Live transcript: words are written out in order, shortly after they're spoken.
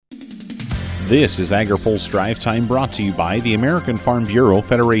This is AgriPulse Drive Time, brought to you by the American Farm Bureau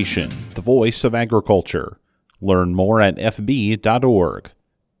Federation, the voice of agriculture. Learn more at fb.org.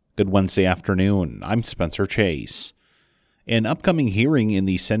 Good Wednesday afternoon. I'm Spencer Chase. An upcoming hearing in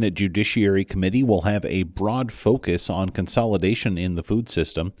the Senate Judiciary Committee will have a broad focus on consolidation in the food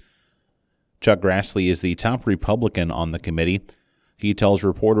system. Chuck Grassley is the top Republican on the committee. He tells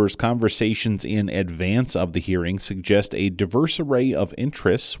reporters conversations in advance of the hearing suggest a diverse array of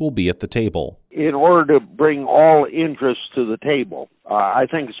interests will be at the table. In order to bring all interests to the table, I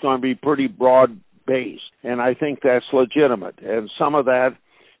think it's going to be pretty broad-based, and I think that's legitimate. And some of that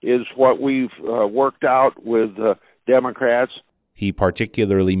is what we've worked out with Democrats. He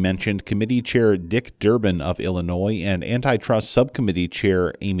particularly mentioned Committee Chair Dick Durbin of Illinois and Antitrust Subcommittee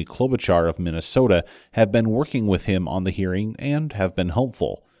Chair Amy Klobuchar of Minnesota have been working with him on the hearing and have been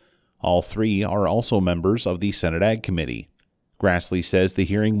helpful. All three are also members of the Senate Ag Committee. Grassley says the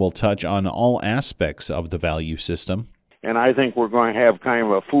hearing will touch on all aspects of the value system. And I think we're going to have kind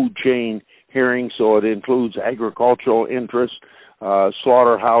of a food chain hearing, so it includes agricultural interest,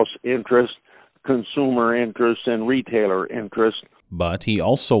 slaughterhouse interest, consumer interest, and retailer interest. But he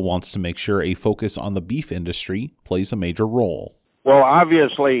also wants to make sure a focus on the beef industry plays a major role. Well,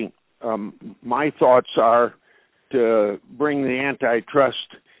 obviously, my thoughts are to bring the antitrust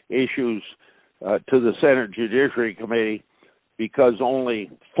issues to the Senate Judiciary Committee, because only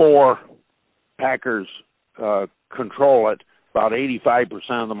 4 packers control it, about 85%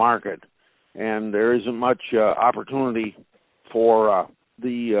 of the market, and there isn't much opportunity for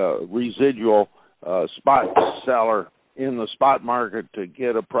the residual spot seller in the spot market to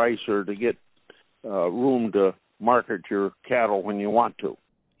get a price or to get room to market your cattle when you want to.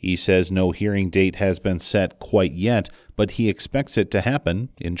 He says no hearing date has been set quite yet, but he expects it to happen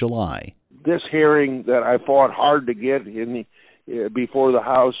in July. This hearing that I fought hard to get before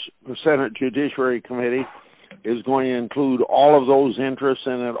the Senate Judiciary Committee is going to include all of those interests,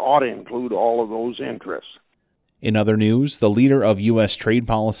 and it ought to include all of those interests. In other news, the leader of U.S. trade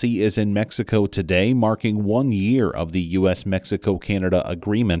policy is in Mexico today, marking 1 year of the U.S.-Mexico-Canada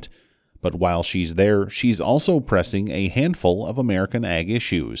agreement. But while she's there, she's also pressing a handful of American ag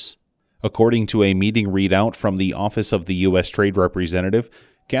issues. According to a meeting readout from the Office of the U.S. Trade Representative,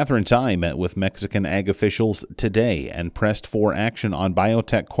 Catherine Tai met with Mexican ag officials today and pressed for action on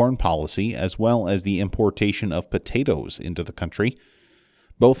biotech corn policy as well as the importation of potatoes into the country.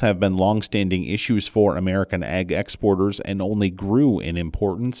 Both have been long-standing issues for American ag exporters and only grew in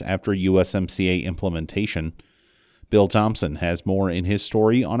importance after USMCA implementation. Bill Thompson has more in his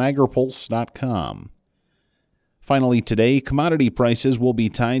story on agripulse.com. Finally today, commodity prices will be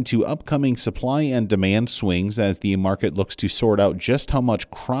tied to upcoming supply and demand swings as the market looks to sort out just how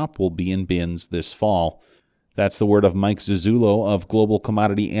much crop will be in bins this fall. That's the word of Mike Zazullo of Global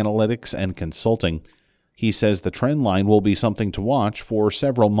Commodity Analytics and Consulting. He says the trend line will be something to watch for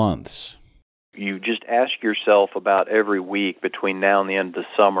several months. You just ask yourself about every week between now and the end of the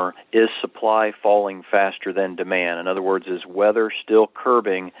summer, is supply falling faster than demand? In other words, is weather still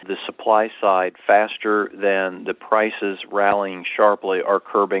curbing the supply side faster than the prices rallying sharply are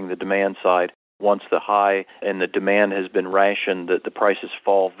curbing the demand side? Once the high and the demand has been rationed, the prices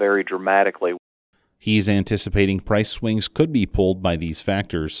fall very dramatically. He's anticipating price swings could be pulled by these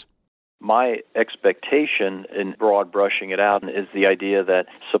factors. My expectation, in broad brushing it out, is the idea that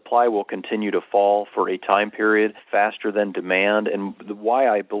supply will continue to fall for a time period faster than demand. And why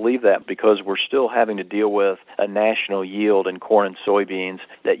I believe that, because we're still having to deal with a national yield in corn and soybeans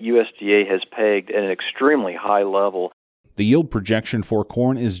that USDA has pegged at an extremely high level. The yield projection for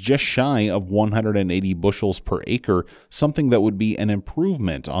corn is just shy of 180 bushels per acre, something that would be an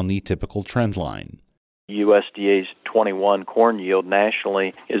improvement on the typical trend line. USDA's 21 corn yield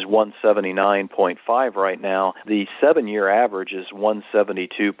nationally is 179.5 right now. The 7-year average is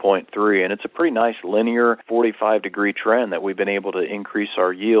 172.3, and it's a pretty nice linear 45-degree trend that we've been able to increase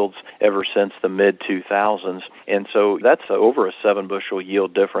our yields ever since the mid-2000s. And so that's over a 7-bushel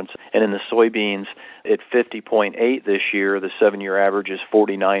yield difference. And in the soybeans, at 50.8 this year, the 7-year average is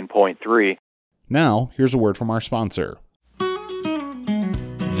 49.3. Now, here's a word from our sponsor.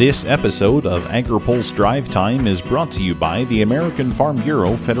 This episode of AgriPulse Drive Time is brought to you by the American Farm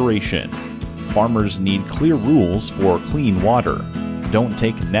Bureau Federation. Farmers need clear rules for clean water. Don't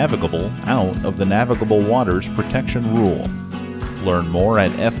take navigable out of the Navigable Waters Protection Rule. Learn more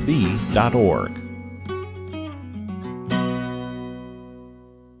at fb.org.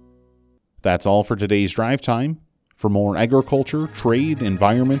 That's all for today's Drive Time. For more agriculture, trade,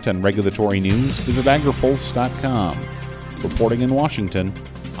 environment, and regulatory news, visit agripulse.com. Reporting in Washington,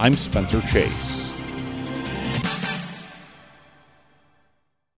 I'm Spencer Chase.